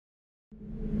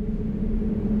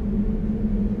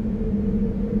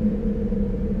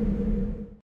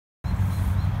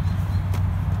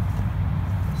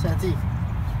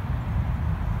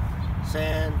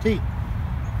T.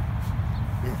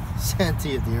 Yeah,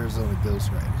 Santee of the Arizona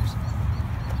Ghostriders.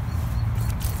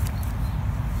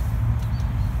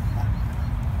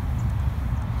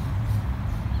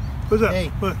 What's up? Hey,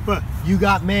 what? You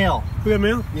got mail. We got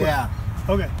mail? Yeah.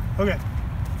 Okay, okay.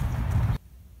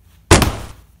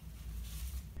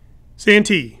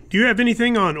 Santee, do you have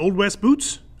anything on Old West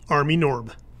boots? Army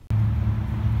Norb.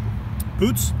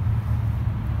 Boots?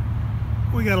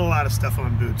 We got a lot of stuff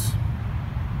on boots.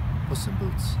 What's some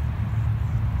boots?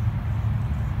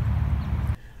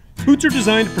 Boots are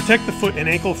designed to protect the foot and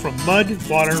ankle from mud,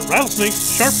 water,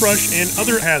 rattlesnakes, sharp brush, and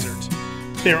other hazards.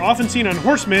 They are often seen on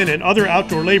horsemen and other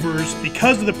outdoor laborers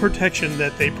because of the protection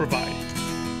that they provide.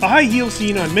 A high heel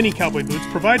seen on many cowboy boots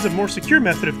provides a more secure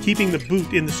method of keeping the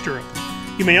boot in the stirrup.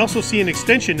 You may also see an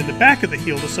extension in the back of the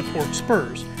heel to support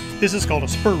spurs. This is called a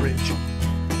spur ridge.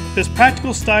 This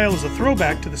practical style is a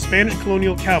throwback to the Spanish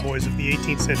colonial cowboys of the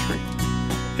 18th century.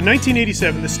 In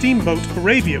 1987, the steamboat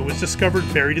Arabia was discovered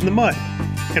buried in the mud,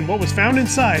 and what was found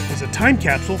inside was a time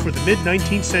capsule for the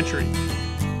mid-19th century.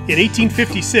 In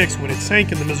 1856, when it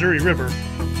sank in the Missouri River,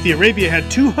 the Arabia had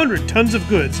 200 tons of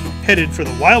goods headed for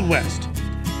the Wild West.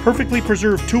 Perfectly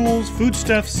preserved tools,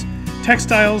 foodstuffs,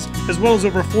 textiles, as well as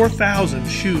over 4,000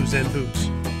 shoes and boots.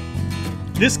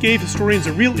 This gave historians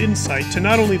a real insight to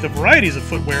not only the varieties of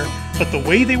footwear, but the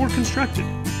way they were constructed.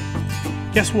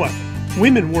 Guess what?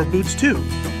 Women wore boots too.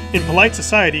 In polite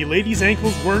society, ladies'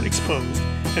 ankles weren't exposed,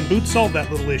 and boots solved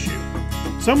that little issue.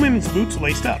 Some women's boots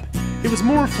laced up. It was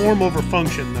more form over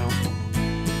function, though.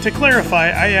 To clarify,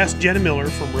 I asked Jenna Miller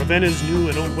from Ravenna's New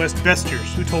and Old West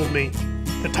Vestures, who told me,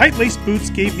 the tight-laced boots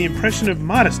gave the impression of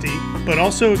modesty, but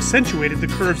also accentuated the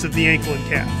curves of the ankle and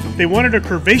calf. They wanted a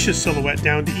curvaceous silhouette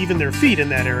down to even their feet in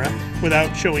that era,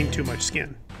 without showing too much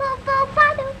skin.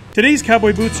 Today's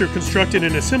cowboy boots are constructed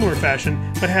in a similar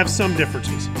fashion, but have some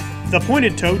differences. The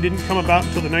pointed toe didn't come about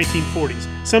until the 1940s.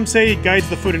 Some say it guides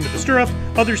the foot into the stirrup,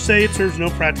 others say it serves no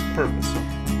practical purpose.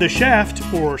 The shaft,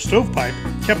 or stovepipe,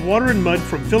 kept water and mud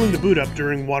from filling the boot up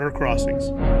during water crossings.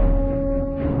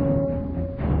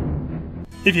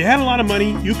 If you had a lot of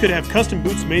money, you could have custom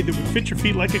boots made that would fit your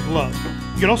feet like a glove.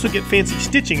 You could also get fancy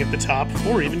stitching at the top,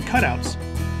 or even cutouts.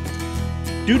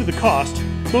 Due to the cost,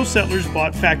 most settlers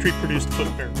bought factory-produced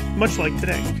footwear, much like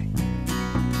today.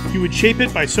 You would shape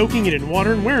it by soaking it in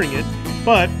water and wearing it,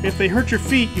 but if they hurt your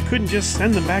feet, you couldn't just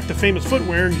send them back to Famous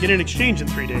Footwear and get an exchange in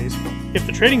 3 days. If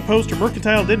the trading post or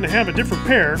mercantile didn't have a different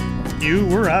pair, you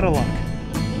were out of luck.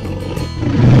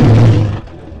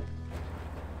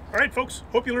 Alright folks,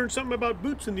 hope you learned something about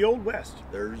boots in the Old West.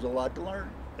 There's a lot to learn.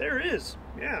 There is,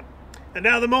 yeah. And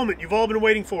now the moment you've all been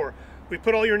waiting for. We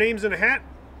put all your names in a hat.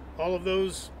 All of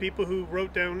those people who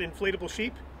wrote down inflatable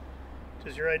sheep.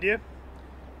 Is your idea?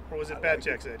 Or was it Bat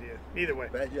Jack's idea? Either way.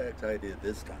 Bat Jack's idea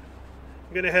this time.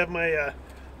 I'm going to have my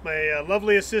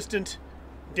lovely assistant,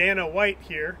 Dana White,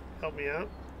 here help me out.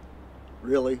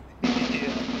 Really? Yeah.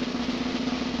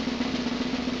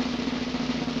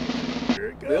 Here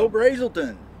it goes. Bill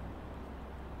Brazelton.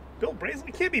 Bill Brazelton?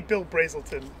 It can't be Bill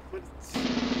Brazelton.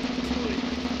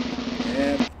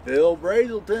 And Bill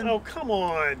Brazelton. Oh, come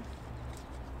on.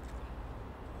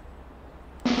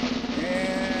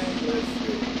 And let's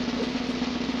see.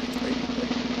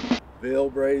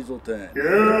 Bill Brazelton.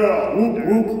 Yeah! Whoop,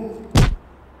 whoop.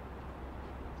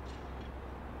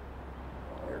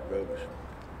 Here it goes.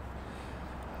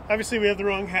 Obviously, we have the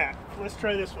wrong hat. Let's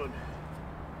try this one.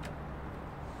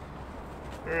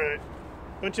 Alright.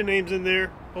 Bunch of names in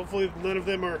there. Hopefully none of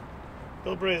them are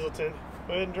Bill Brazelton.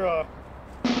 Go ahead and draw.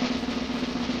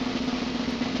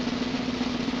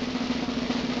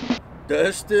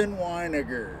 Dustin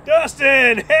Weiniger.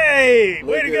 Dustin! Hey!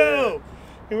 Way Look to go!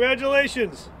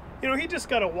 Congratulations! You know, he just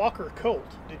got a Walker Colt.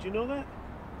 Did you know that?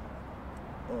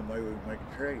 Oh, maybe we can make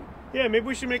a trade. Yeah, maybe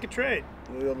we should make a trade.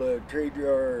 We'll trade you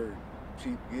our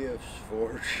cheap gifts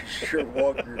for your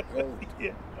Walker Colt.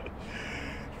 Yeah.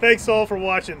 Thanks all for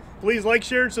watching. Please like,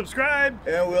 share, and subscribe.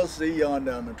 And we'll see you on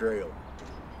down the trail.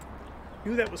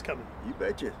 Knew that was coming. You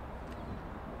betcha.